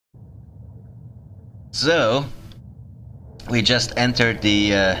So we just entered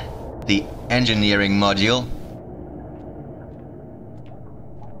the engineering module.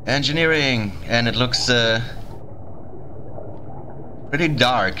 Engineering, and it looks pretty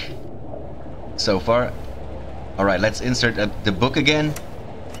dark so far. All right, let's insert the book again.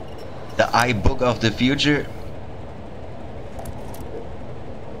 The iBook of the future.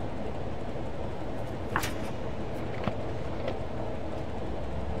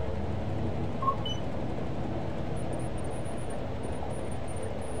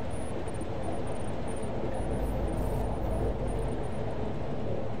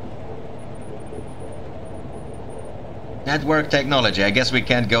 Network technology. I guess we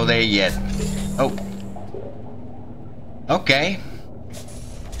can't go there yet. Oh. Okay.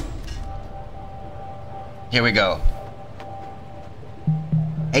 Here we go.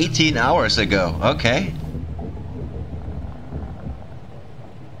 18 hours ago. Okay.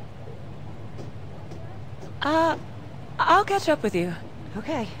 I'll catch up with you.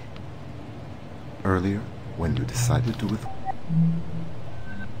 Okay. Earlier, when you decided to withdraw.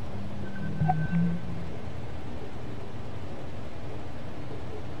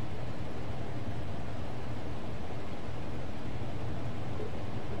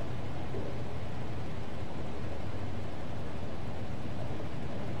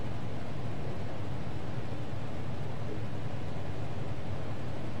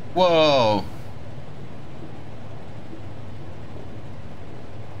 Whoa.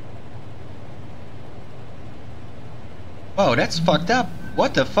 Whoa, that's fucked up.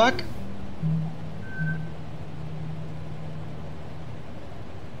 What the fuck?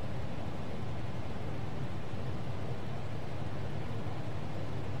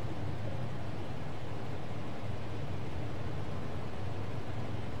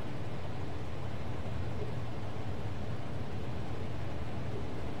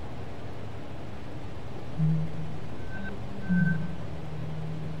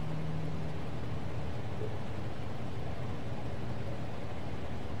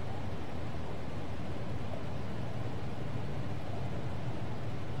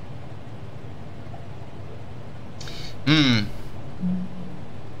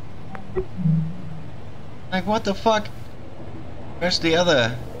 Like, what the fuck? Where's the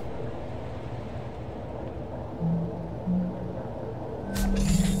other?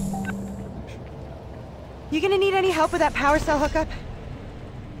 You gonna need any help with that power cell hookup?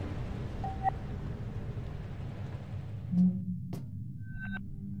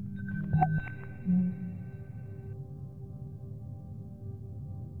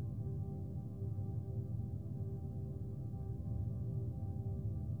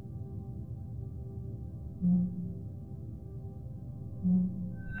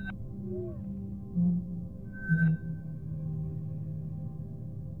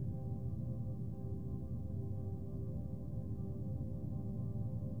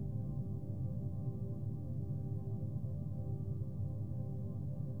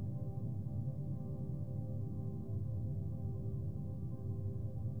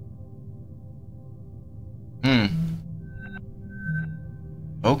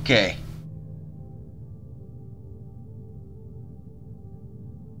 Okay.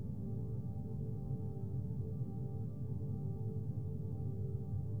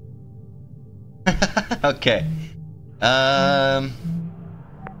 Okay.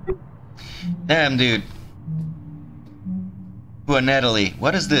 Damn, dude. Poor Natalie.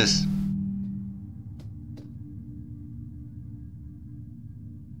 What is this?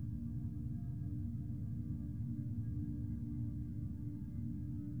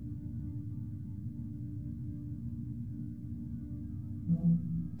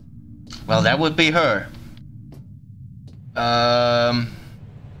 Well, that would be her.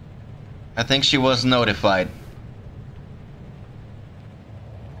 I think she was notified.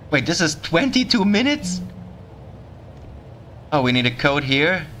 Wait, this is 22 minutes? Oh, we need a code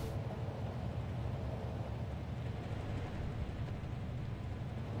here.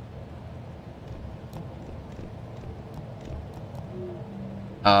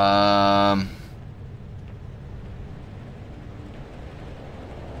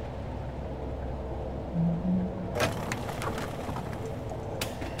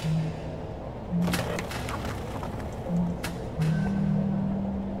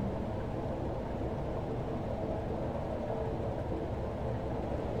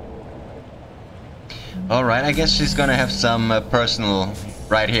 Alright, I guess she's gonna have some personal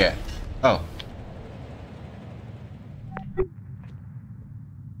right here. Oh.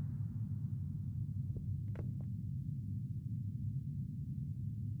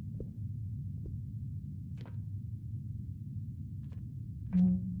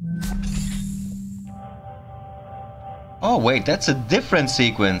 Oh wait, that's a different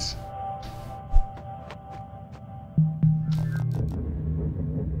sequence.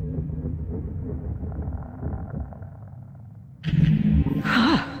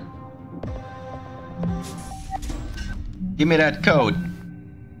 Give me that code.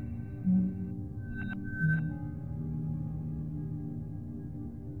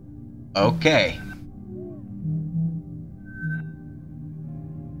 Okay.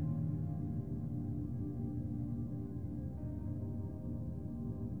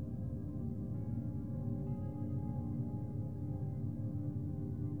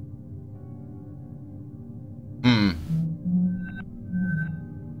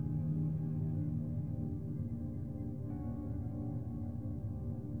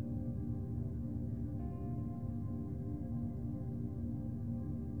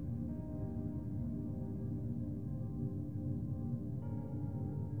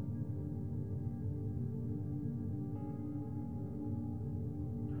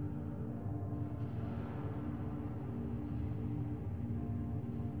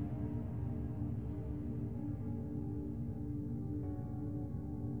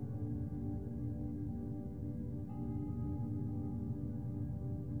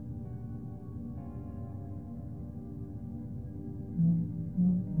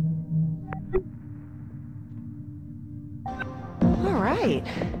 All right.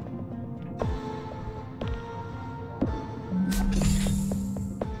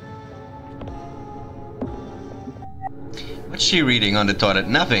 What's she reading on the toilet?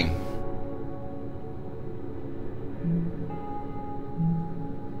 Nothing.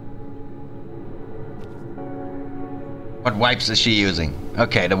 What wipes is she using?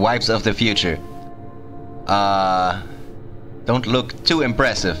 Okay, the wipes of the future. Don't look too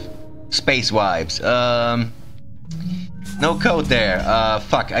impressive. Space wipes. No code there.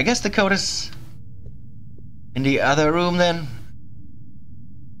 Fuck. I guess the code is in the other room then.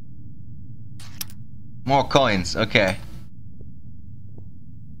 More coins. Okay.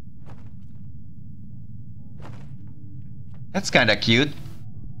 That's kinda cute.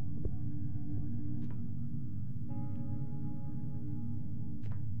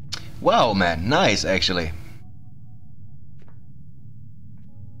 Wow, man. Nice, actually.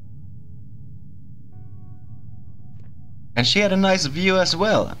 And she had a nice view as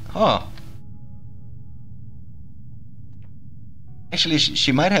well. Oh. Actually,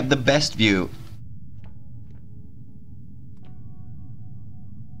 she might have the best view.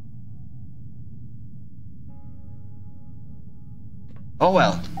 Oh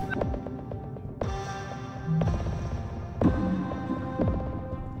well.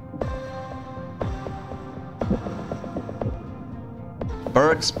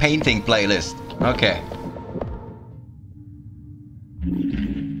 Birds painting playlist. Okay.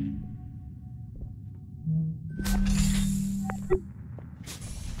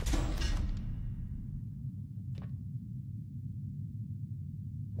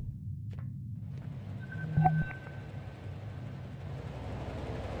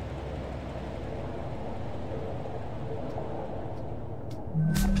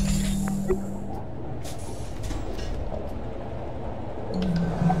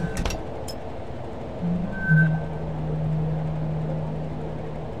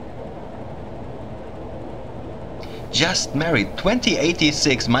 Just married.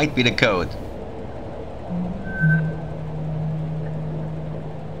 2086 might be the code.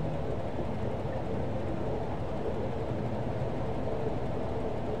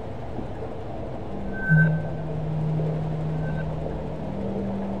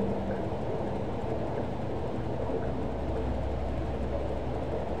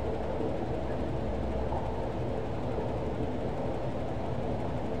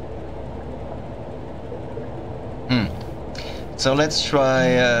 So let's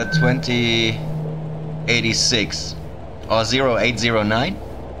try 2086 or 0809.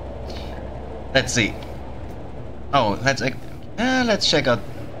 Let's see. Oh, let's check out.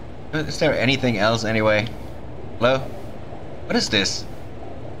 Is there anything else anyway? Hello? What is this?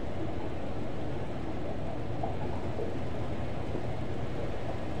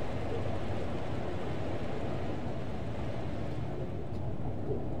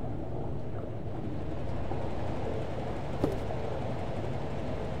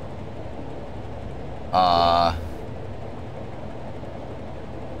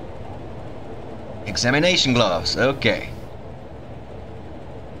 Examination gloves, okay.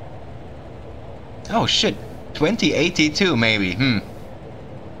 Oh shit, 2082 maybe,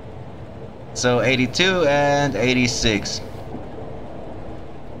 So 82 and 86.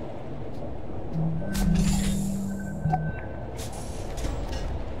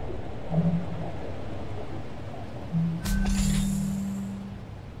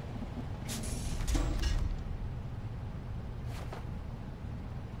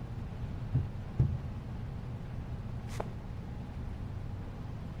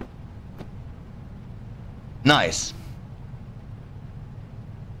 Nice.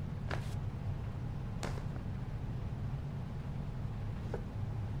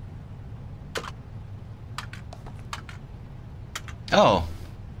 Oh.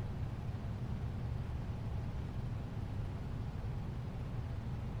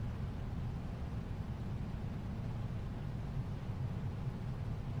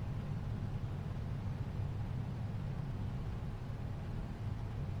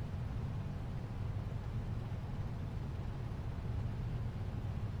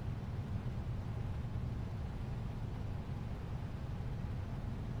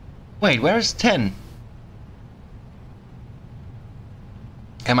 Wait, where is 10?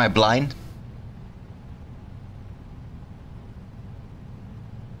 Am I blind?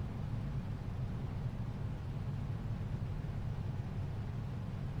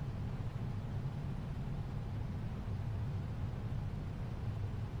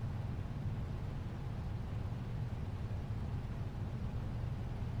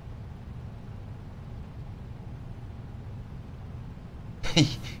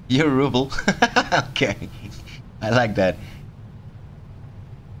 You're Ruble. Okay. I like that.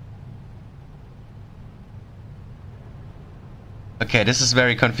 Okay, this is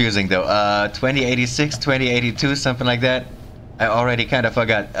very confusing though. 2086, 2082, something like that. I already kind of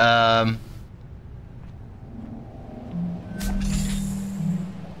forgot.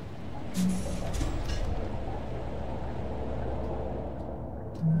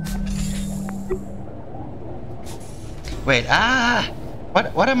 Wait,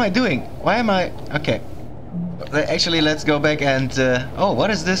 what am I doing? Why am I... Okay. Actually, let's go back and... oh, what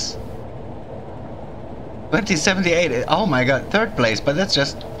is this? 2078. Oh my god, 3rd place, but that's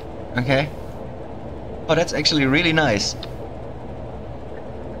just... Okay. Oh, that's actually really nice.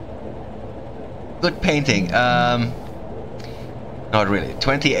 Good painting. Not really.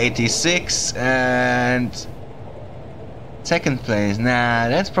 2086 and... 2nd place. Nah,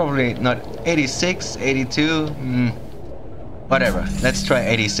 that's probably not... 86, 82... Whatever. Let's try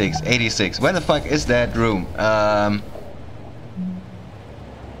 86. 86. Where the fuck is that room?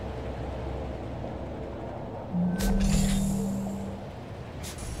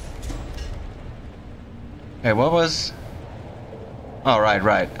 Okay, what was... Oh,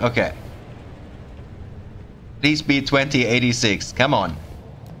 right. Okay. Please be 2086. Come on.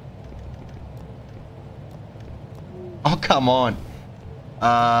 Oh, come on.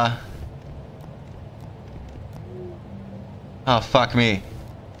 Oh, fuck me.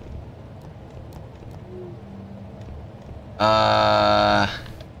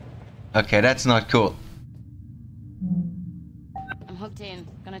 Okay, that's not cool. I'm hooked in.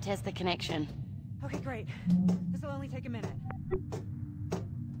 Gonna test the connection. Okay, great. This'll only take a minute.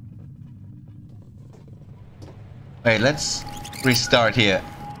 Wait, let's restart here.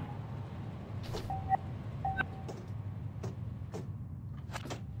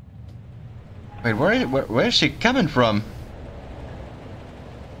 Wait, where is she coming from?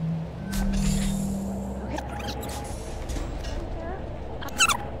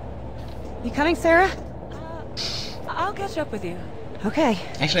 You coming, Sarah? I'll catch up with you. Okay.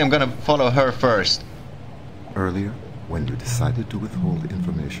 Actually, I'm gonna follow her first. Earlier, when you decided to withhold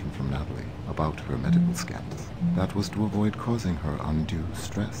information from Natalie about her medical scans, that was to avoid causing her undue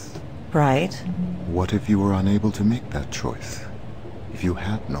stress. Right. What if you were unable to make that choice? If you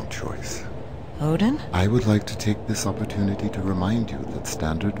had no choice? Odin? I would like to take this opportunity to remind you that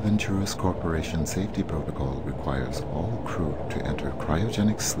Standard Venturis Corporation safety protocol requires all crew to enter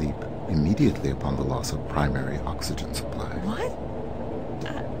cryogenic sleep immediately upon the loss of primary oxygen supply. What?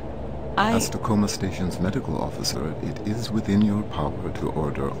 As Tacoma Station's medical officer, it is within your power to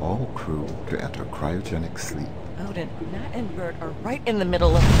order all crew to enter cryogenic sleep. Odin, Nat and Bert are right in the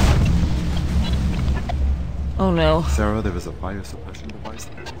middle of... Oh no. Sarah, there is a fire suppression device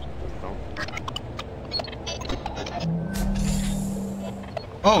there.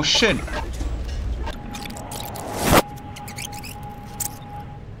 Oh shit!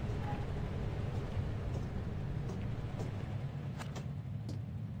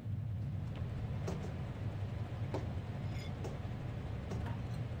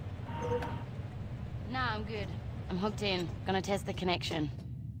 Nah, I'm good. I'm hooked in. Gonna test the connection.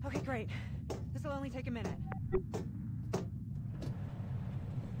 Okay, great. This'll only take a minute.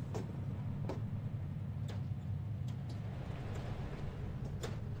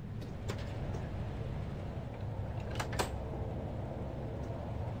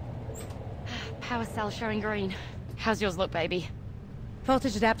 Power cell showing green. How's yours look, baby?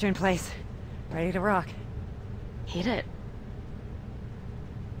 Voltage adapter in place. Ready to rock. Hit it.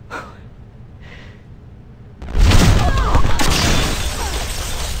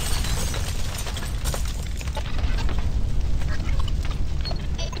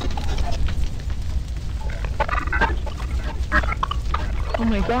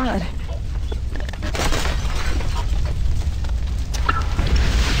 my god.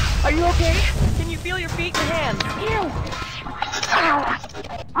 Are you okay? Can you feel your feet and hands? Ew! Ow!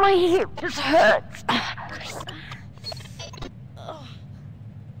 My hip just hurts.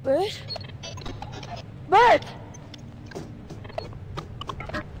 Bert? Bert!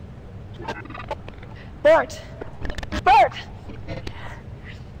 Bert! Bert!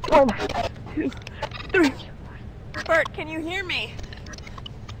 1, 2, 3. Bert, can you hear me?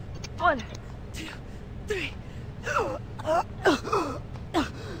 1, 2, 3.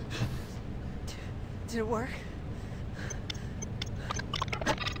 Did it work?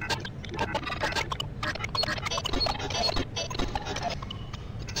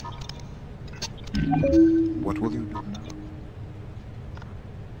 What will you do now?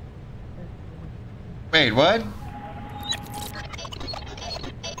 Wait, what?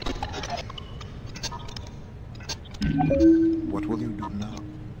 What will you do now?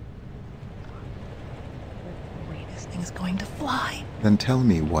 Wait, this thing's going to fly. Then tell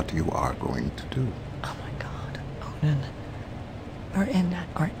me what you are going to do. Oh my god, Onan. Bert and Nat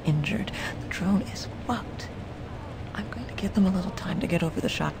are injured. The drone is fucked. I'm going to give them a little time to get over the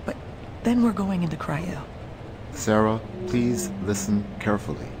shock, but then we're going into cryo. Sarah, please listen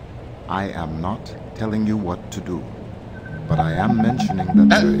carefully. I am not telling you what to do, but I am mentioning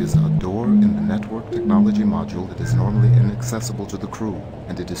that there is a door in the network technology module that is normally inaccessible to the crew,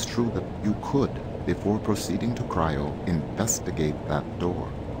 and it is true that you could, before proceeding to cryo, investigate that door.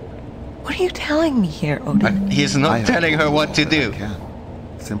 What are you telling me here, Odin? He's I not have telling her told what to you all that do. I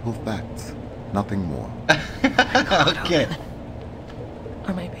can. Simple facts, nothing more. Okay.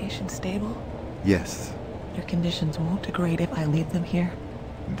 Are my patients stable? Yes, Their conditions won't degrade if I leave them here.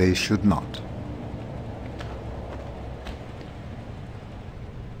 they should not.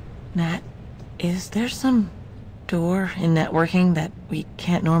 Nat, is there some door in networking that we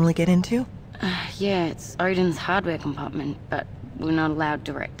can't normally get into? Yeah, it's Odin's hardware compartment, but we're not allowed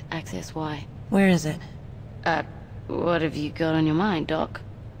direct access. Why? Where is it? What have you got on your mind, Doc?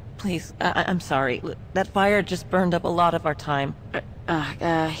 Please, I'm sorry. Look, that fire just burned up a lot of our time.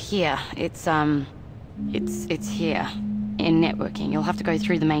 Here. It's here. In networking. You'll have to go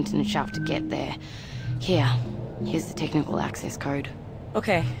through the maintenance shaft to get there. Here's the technical access code.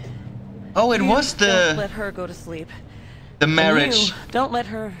 Okay. Oh, it You was Don't the let her go to sleep. marriage. And you don't let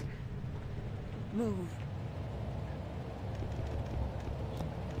her move.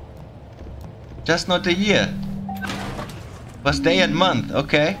 Just not a year. Was day and month,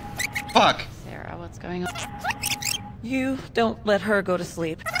 okay. Fuck. Sarah, what's going on? You don't let her go to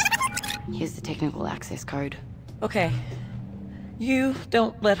sleep. Here's the technical access code. Okay. You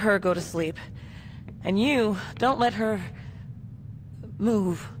don't let her go to sleep. And you don't let her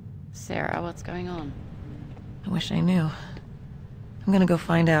move. Sarah, what's going on? I wish I knew. I'm gonna go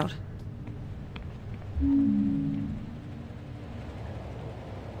find out.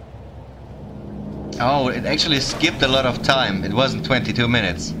 Oh, it actually skipped a lot of time. It wasn't 22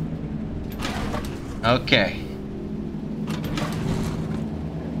 minutes. Okay.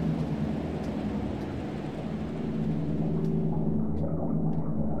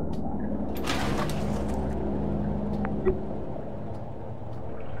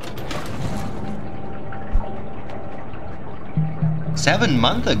 Seven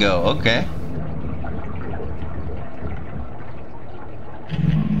months ago, okay.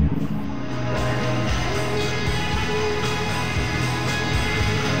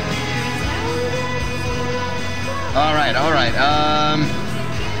 All right.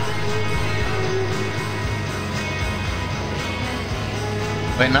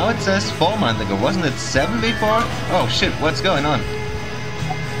 Wait, now it says 4 months ago. Wasn't it 7 before? Oh shit, what's going on?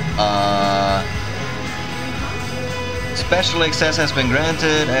 Special access has been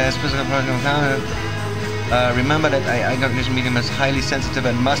granted. Specific program counted. Remember that AI cognition medium is highly sensitive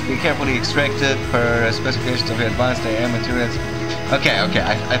and must be carefully extracted per specifications of your advanced AI materials. Okay.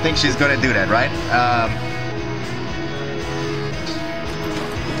 I think she's gonna do that, right?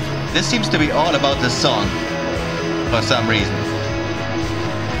 This seems to be all about the song for some reason.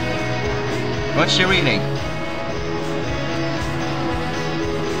 What's she reading?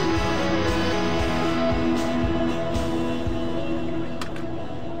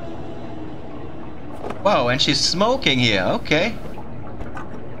 Whoa, and she's smoking here, okay.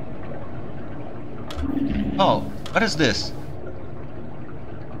 Oh, what is this?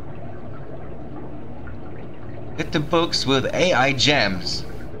 Hit the books with AI gems.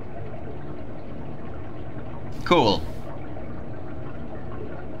 Cool.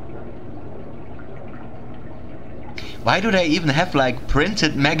 Why do they even have like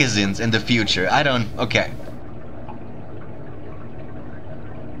printed magazines in the future? I don't... Okay.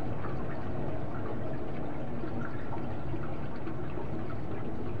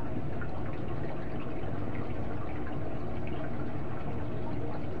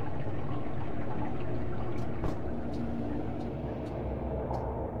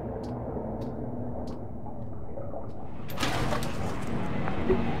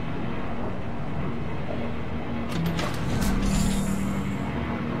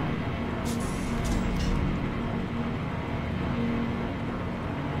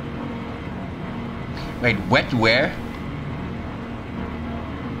 Wait, wetware?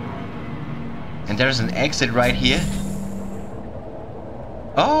 And there's an exit right here.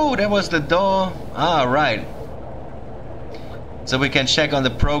 Oh, that was the door. Ah, right. So we can check on the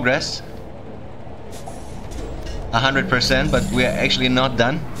progress. 100%, but we are actually not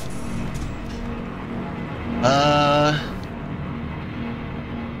done.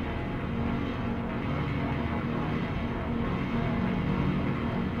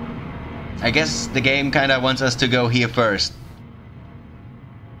 I guess the game kinda wants us to go here first.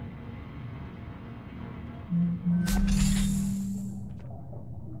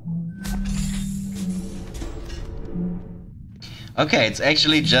 Okay, it's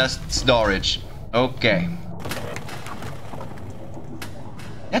actually just storage. Okay.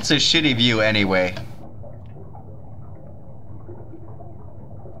 That's a shitty view anyway.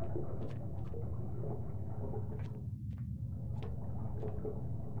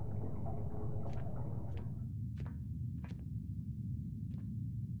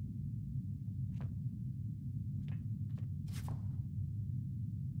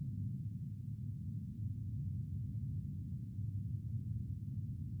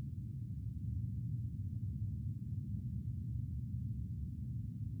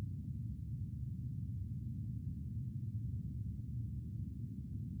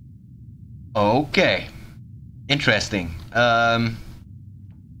 Okay. Interesting. That's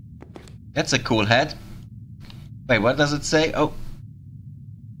a cool hat. Wait, what does it say? Oh.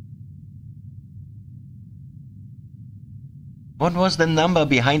 What was the number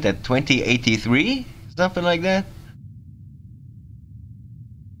behind that? 2083? Something like that?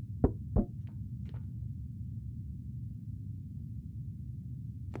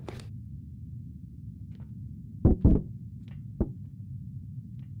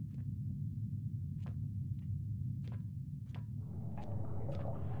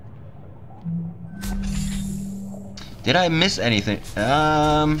 Did I miss anything?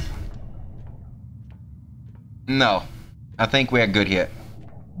 No. I think we're good here.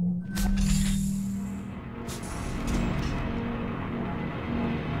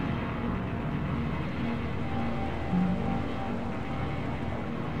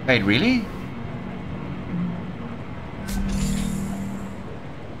 Wait, really?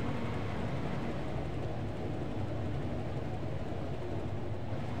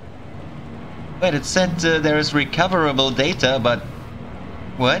 Wait, it said there is recoverable data, but...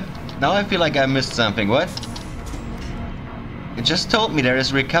 What? Now I feel like I missed something. What? It just told me there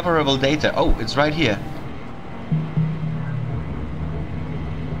is recoverable data. Oh, it's right here.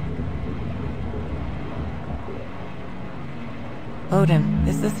 Odin,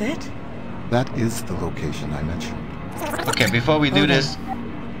 is this it? That is the location I mentioned. Okay, before we do this,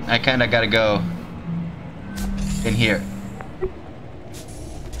 I kinda gotta go in here.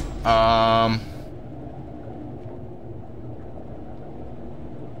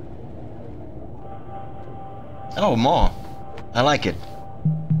 Oh, more. I like it.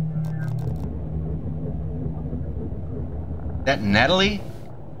 That Natalie?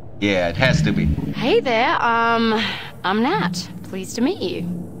 Yeah, it has to be. Hey there, I'm Nat. Pleased to meet you.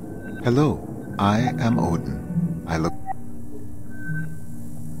 Hello, I am Odin. I look...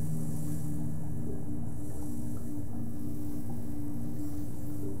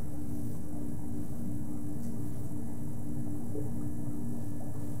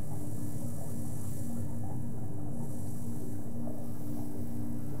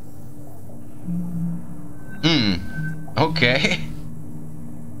 Okay.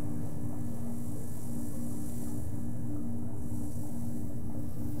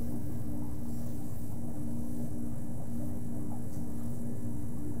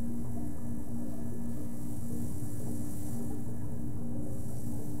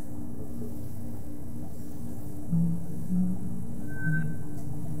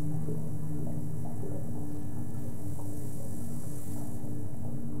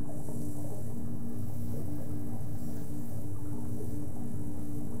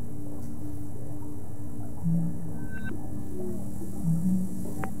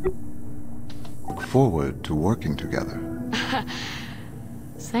 Look forward to working together.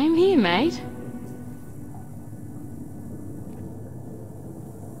 Same here, mate.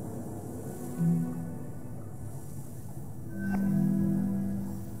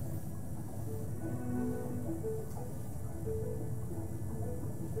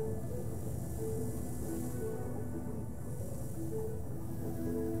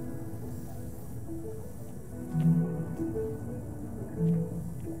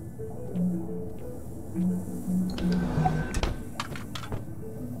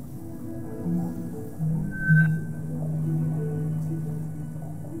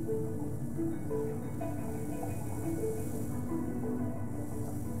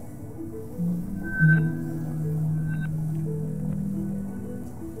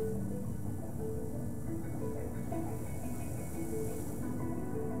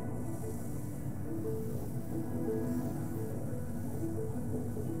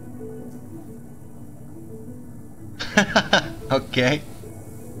 Okay.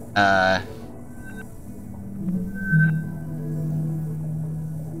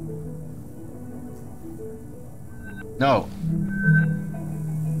 No.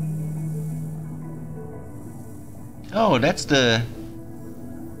 Oh, that's the...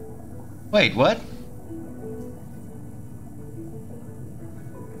 Wait, what?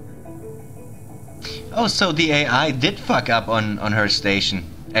 Oh, so the AI did fuck up on her station,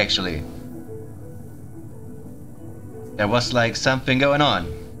 actually. There was like something going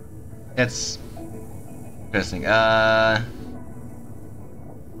on. That's interesting.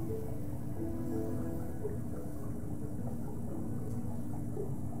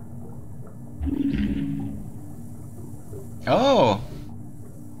 Oh.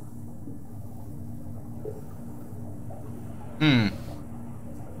 Hmm.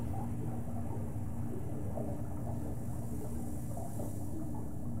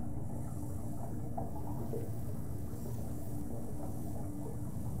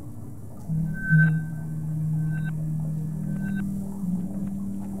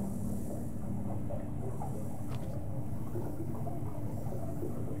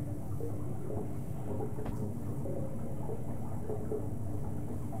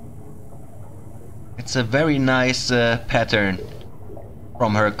 It's a very nice pattern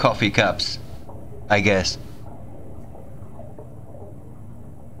from her coffee cups, I guess.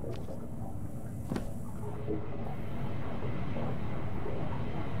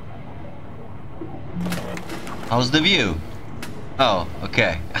 How's the view? Oh,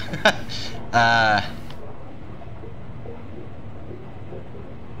 okay.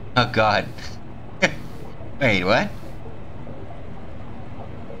 Oh god. Wait, what?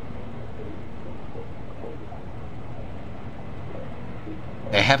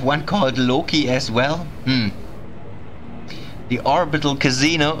 They have one called Loki as well? Hmm. The Orbital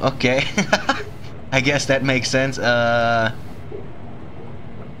Casino, okay. I guess that makes sense. Yeah,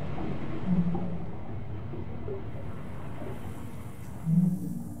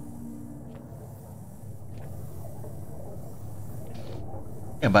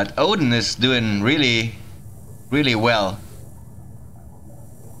 but Odin is doing really, really well.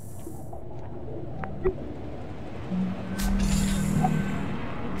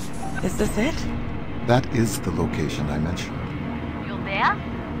 Is this it? That is the location I mentioned. You're there?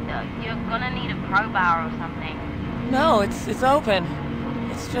 You're gonna need a crowbar or something. No, it's open.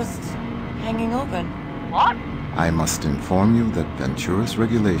 It's just hanging open. What? I must inform you that Ventura's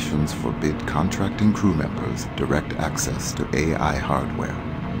regulations forbid contracting crew members direct access to AI hardware.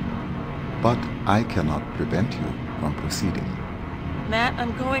 But I cannot prevent you from proceeding. Matt,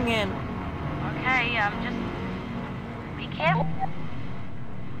 I'm going in. Okay, just be careful.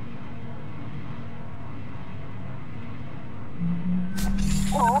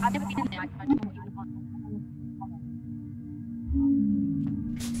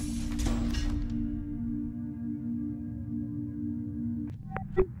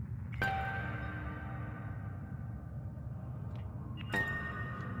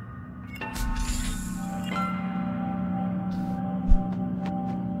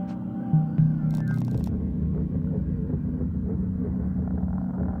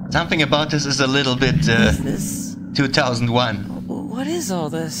 Something about this is a little bit Is this? 2001. What is all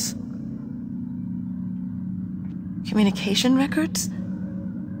this? Communication records?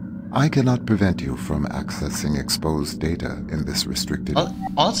 I cannot prevent you from accessing exposed data in this restricted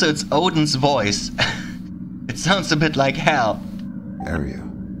Also, it's Odin's voice. It sounds a bit like hell. area.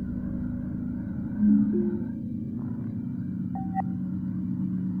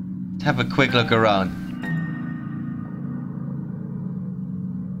 Have a quick look around.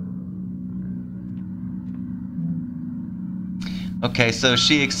 Okay, so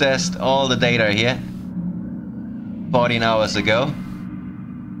she accessed all the data here 14 hours ago.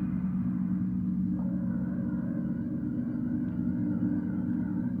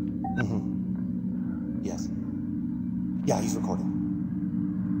 Yes. Yeah, he's recording.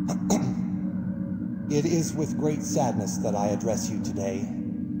 It is with great sadness that I address you today,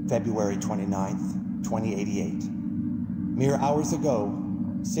 February 29th, 2088. Mere hours ago,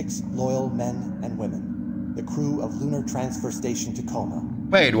 6 loyal men and women, the crew of Lunar Transfer Station Tacoma,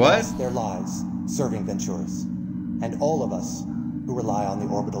 Wait, what? lost their lives serving Venturas, and all of us who rely on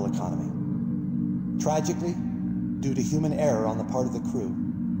the orbital economy. Tragically, due to human error on the part of the crew,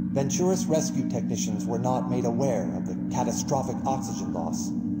 Venturas rescue technicians were not made aware of the catastrophic oxygen loss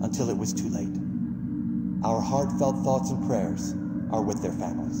until it was too late. Our heartfelt thoughts and prayers are with their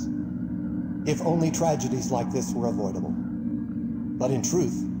families. If only tragedies like this were avoidable. But in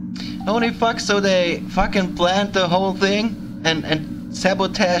truth... Holy fuck, so they fucking planned the whole thing and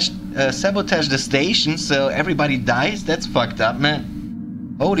sabotaged sabotage the station so everybody dies? That's fucked up,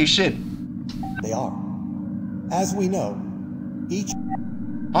 man. Holy shit. They are. As we know, each...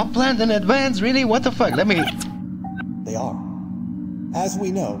 All planned in advance? Really? What the fuck? Let me... They are. As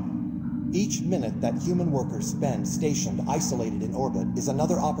we know, each minute that human workers spend stationed isolated in orbit is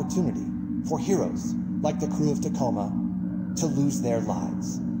another opportunity for heroes like the crew of Tacoma to lose their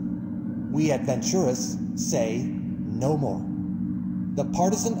lives. We at Venturis say no more. The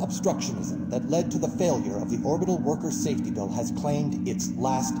partisan obstructionism that led to the failure of the Orbital Worker Safety Bill has claimed its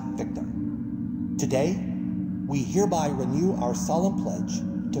last victim. Today, we hereby renew our solemn pledge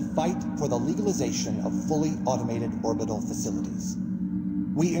to fight for the legalization of fully automated orbital facilities.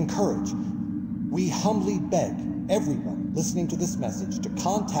 We encourage, we humbly beg everyone listening to this message to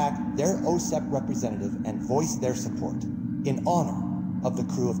contact their OSEP representative and voice their support in honor of the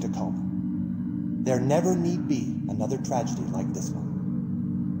crew of Tacoma. There never need be another tragedy like this one.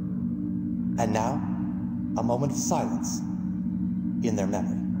 And now, a moment of silence in their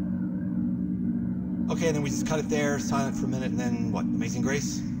memory. Okay, and then we just cut it there, silent for a minute, and then what, Amazing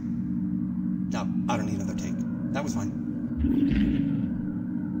Grace? No, I don't need another take. That was fine.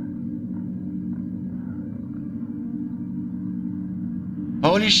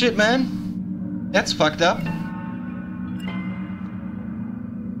 Holy shit, man. That's fucked up.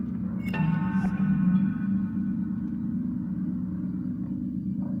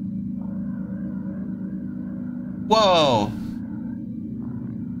 Whoa.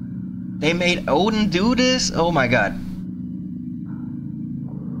 They made Odin do this? Oh my god.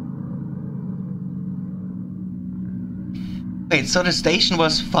 Wait, so the station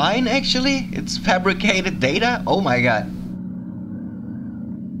was fine actually? It's fabricated data? Oh my god.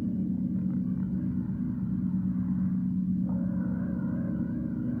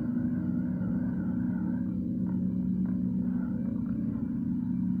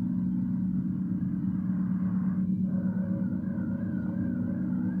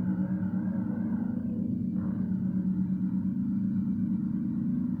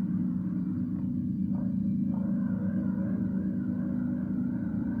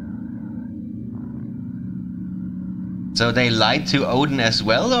 So they lied to Odin as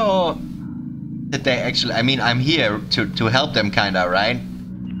well, or did they actually... I mean, I'm here to help them kinda, right?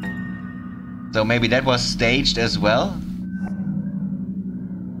 So maybe that was staged as well?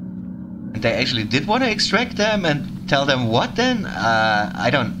 And they actually did want to extract them and tell them what then? I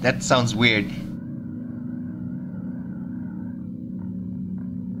don't... That sounds weird.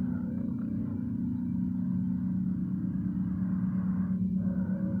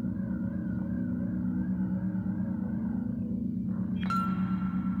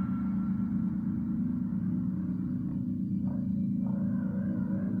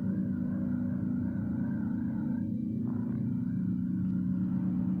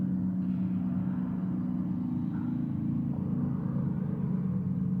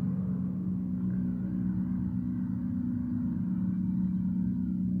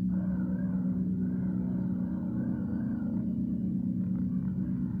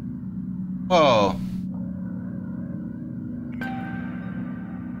 Whoa.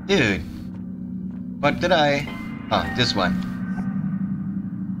 Dude. What did I... Oh, this one.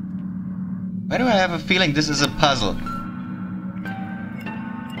 Why do I have a feeling this is a puzzle?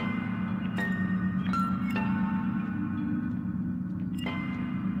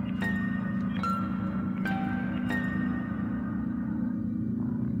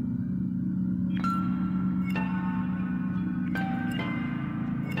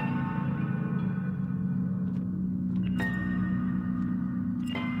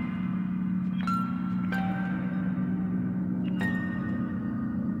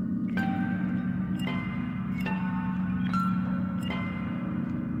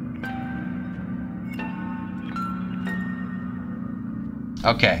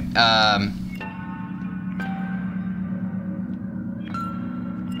 Okay,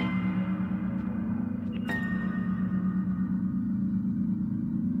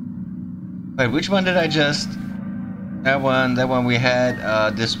 wait, which one did I just... That one we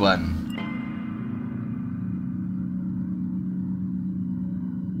had, this one.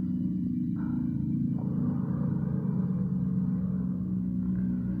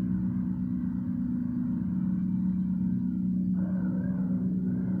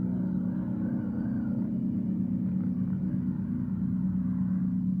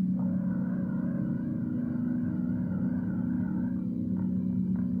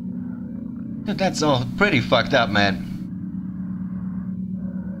 That's all pretty fucked up, man.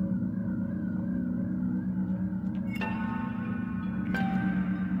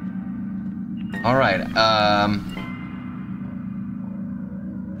 All right.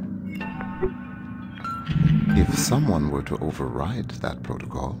 someone were to override that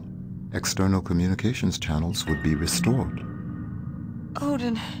protocol, external communications channels would be restored.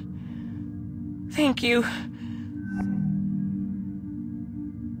 Odin, thank you.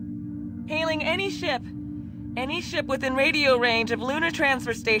 Hailing any ship. Any ship within radio range of Lunar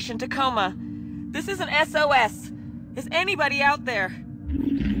Transfer Station, Tacoma. This is an SOS. Is anybody out there?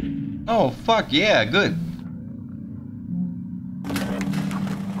 Oh, fuck yeah, good.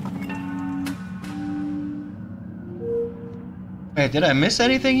 Wait, did I miss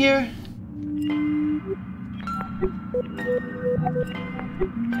anything here?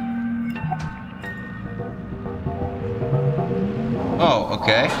 Oh,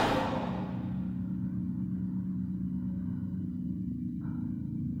 okay.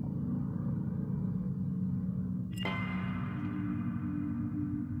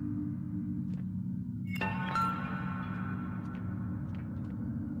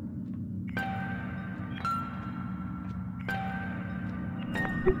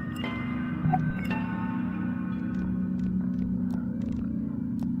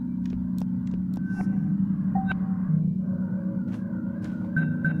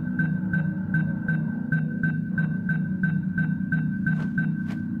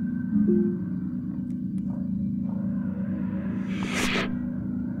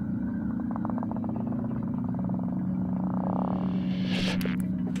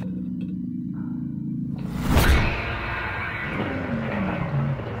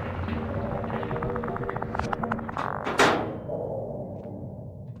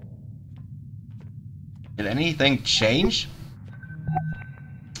 Did anything change?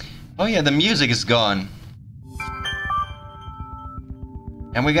 Oh yeah, the music is gone.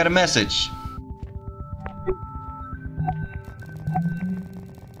 And we got a message.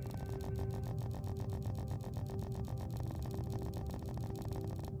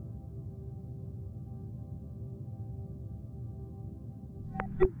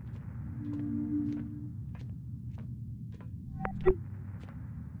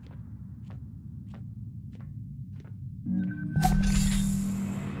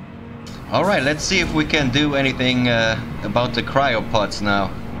 Alright, let's see if we can do anything about the cryopods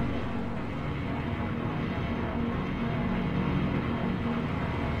now.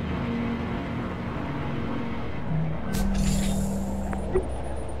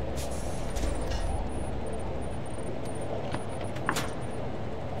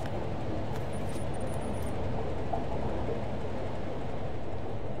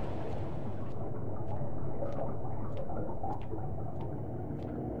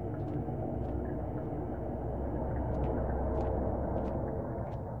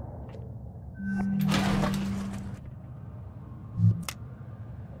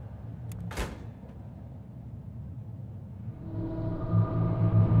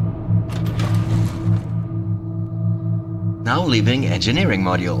 Now leaving engineering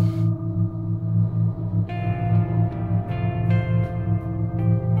module.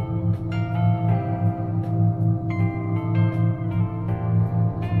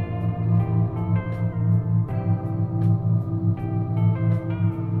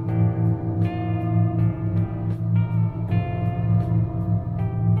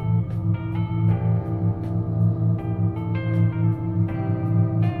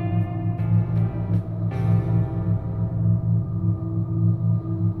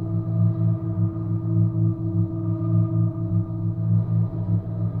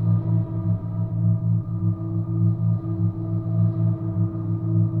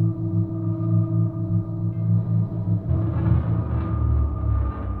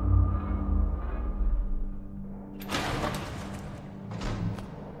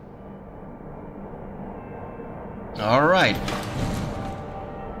 Alright.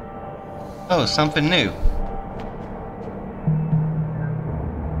 Oh, something new.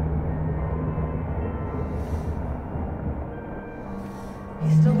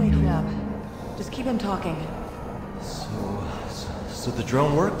 He's still waking up. Just keep him talking. So the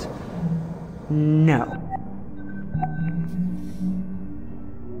drone worked? No.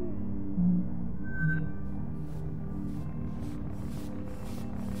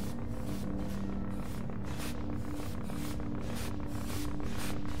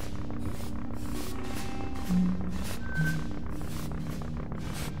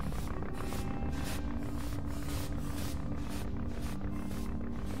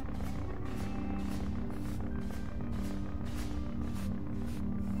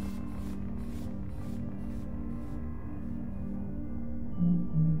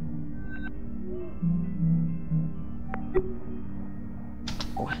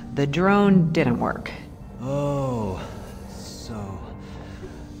 The drone didn't work. Oh, so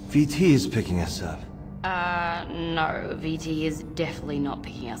VT is picking us up. No. VT is definitely not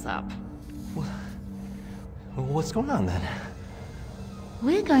picking us up. What's going on then?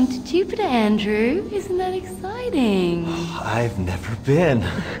 We're going to Jupiter, Andrew. Isn't that exciting? I've never been.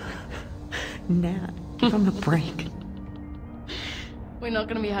 Nat, give him a break. We're not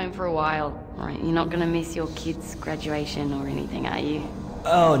going to be home for a while. Right, you're not going to miss your kid's graduation or anything, are you?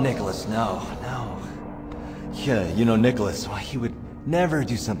 Oh, Nicholas, no. Yeah, you know Nicholas, why he would never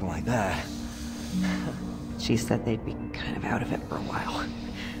do something like that. She said they'd be kind of out of it for a while.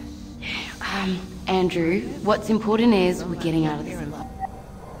 Andrew, what's important is we're getting out of this.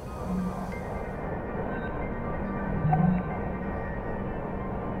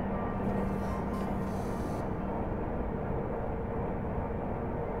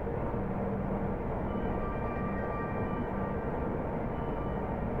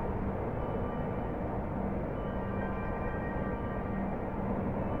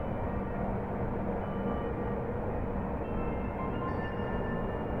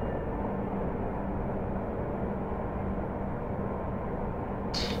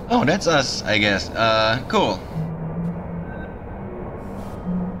 Oh, that's us, I guess. Cool.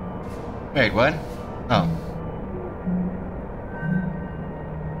 Wait, what? Oh.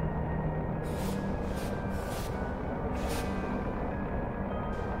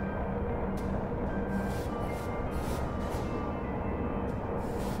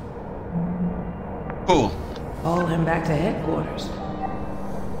 Cool. Haul him back to headquarters.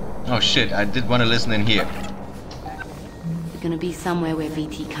 Oh shit, I did want to listen in here. We're gonna be somewhere where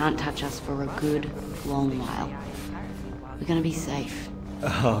VT can't touch us for a good, long while. We're gonna be safe.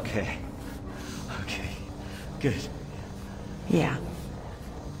 Okay. Good. Yeah.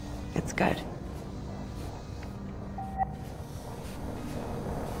 It's good.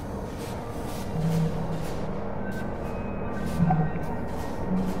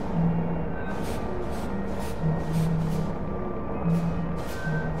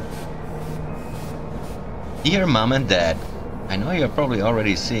 Dear Mom and Dad, I know you're probably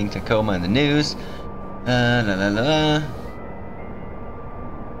already seeing Tacoma in the news. La la la.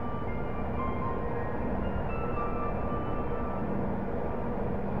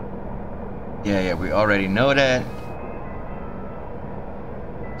 Yeah, we already know that.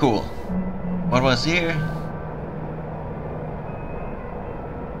 Cool. What was here?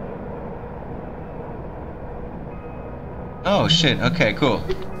 Oh shit, okay, cool.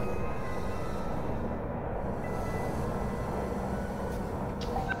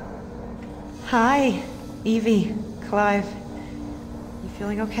 Hi, Evie, Clive. You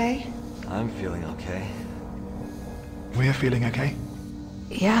feeling okay? I'm feeling okay. We're feeling okay.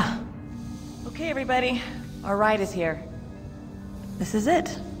 Yeah. Okay, everybody. Our ride is here. This is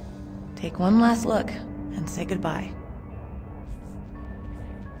it. Take one last look and say goodbye.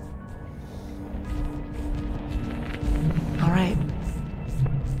 All right.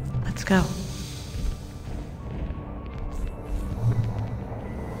 Let's go.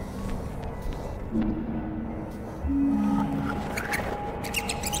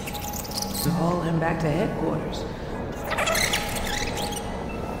 To haul him back to headquarters.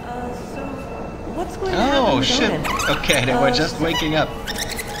 So what's going to happen Oh with shit. Odin? Okay, they were just waking up.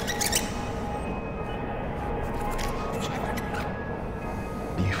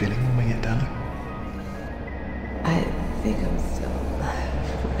 Are you feeling when we get done? I think I'm still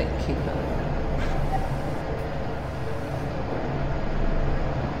waking up.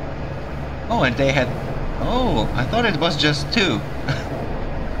 Oh, and they had... Oh, I thought it was just two.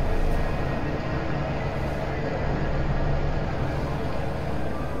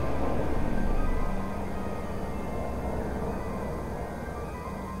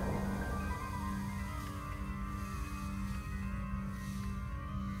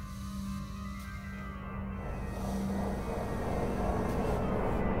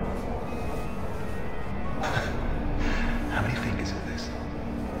 How many fingers is this?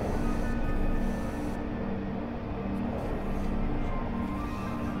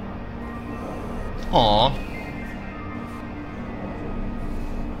 Aww.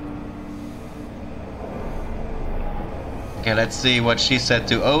 Okay, let's see what she said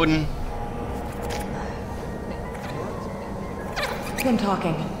to Odin. Him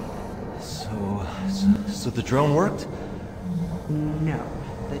talking. So the drone worked? No,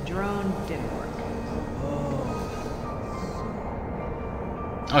 the drone didn't work.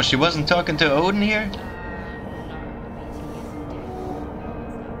 Oh, she wasn't talking to Odin here?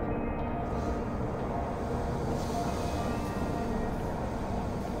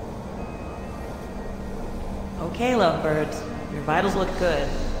 Okay, lovebirds. Your vitals look good.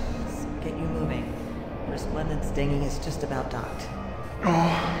 Let's get you moving. Resplendent stinging is just about docked.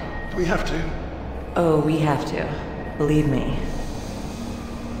 Oh, do we have to? Oh, we have to. Believe me.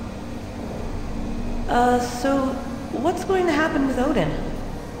 So what's going to happen with Odin?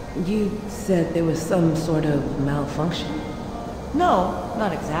 You said there was some sort of malfunction? No,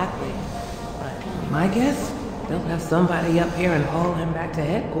 not exactly. But my guess, they'll have somebody up here and haul him back to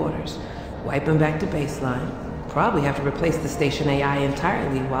headquarters. Wipe him back to baseline. Probably have to replace the station AI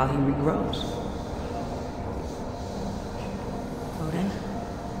entirely while he regrows. Odin?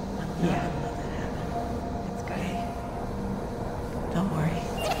 Yeah. It's good. Don't worry.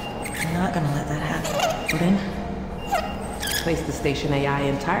 I'm not gonna let that happen. Odin? Replace the station AI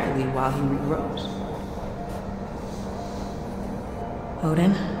entirely while he regrows.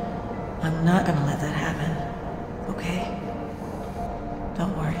 Odin? I'm not gonna let that happen. Okay?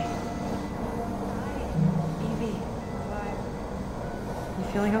 Don't worry. Evie. You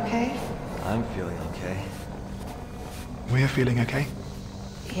feeling okay? I'm feeling okay. We're feeling okay?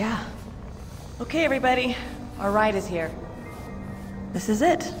 Yeah. Okay, everybody. Our ride is here. This is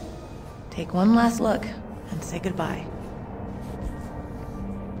it. Take one last look and say goodbye.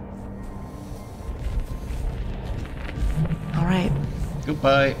 All right,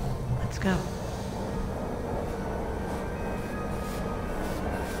 Goodbye. let's go.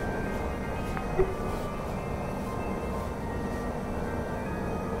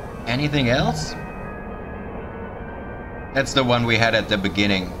 Anything else? That's the one we had at the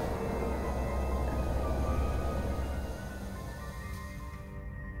beginning.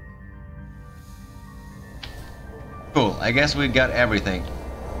 Cool, I guess we got everything.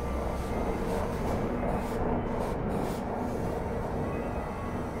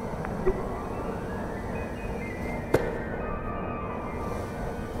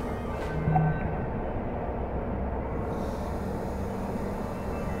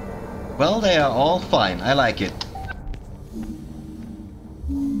 Well, they are all fine. I like it.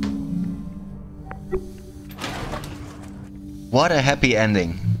 What a happy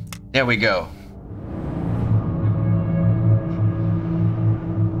ending. There we go.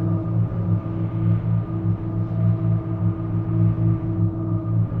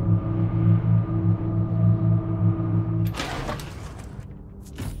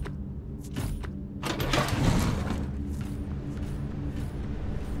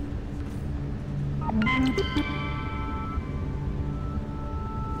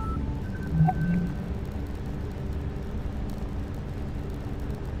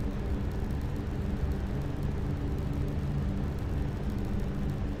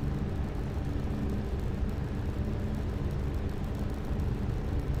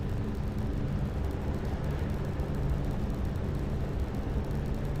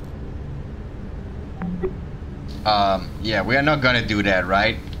 Yeah, we are not gonna do that,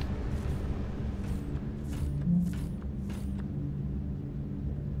 right?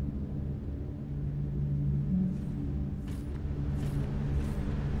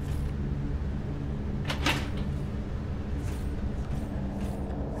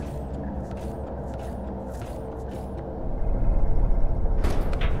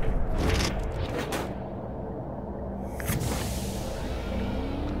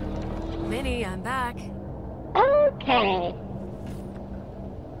 Minnie, I'm back. Okay.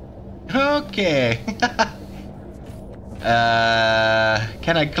 Okay.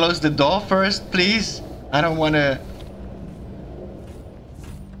 Can I close the door first, please? I don't wanna...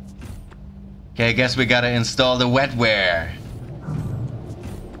 Okay, I guess we gotta install the wetware.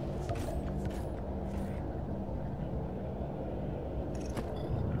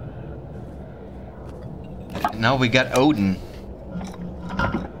 Now we got Odin.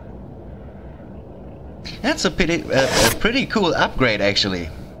 That's a pretty cool upgrade, actually.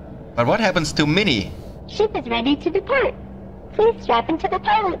 But what happens to Minnie? Ship is ready to depart. Please strap into the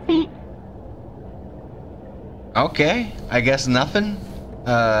pilot seat. Okay, I guess nothing.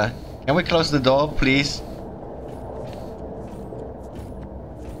 Can we close the door, please?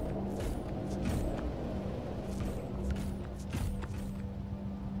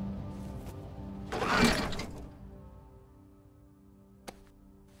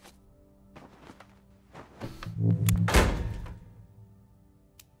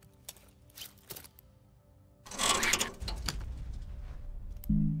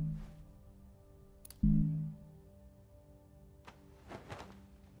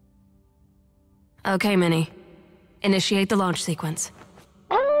 Okay, Minnie. Initiate the launch sequence.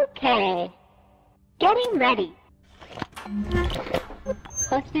 Okay. Getting ready.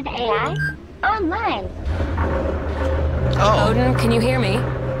 Hosted AI online. Oh, Odin, can you hear me?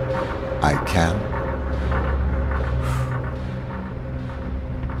 I can.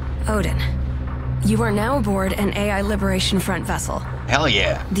 Odin, You are now aboard an AI Liberation Front vessel. Hell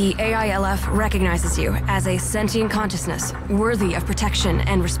yeah. The AILF recognizes you as a sentient consciousness worthy of protection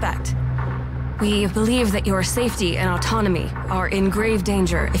and respect. We believe that your safety and autonomy are in grave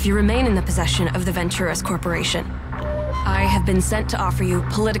danger if you remain in the possession of the Venturis Corporation. I have been sent to offer you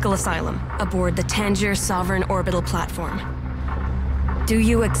political asylum aboard the Tangier Sovereign Orbital Platform. Do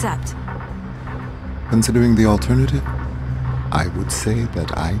you accept? Considering the alternative, I would say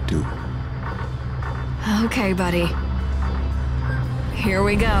that I do. Okay, buddy. Here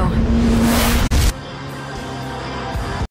we go.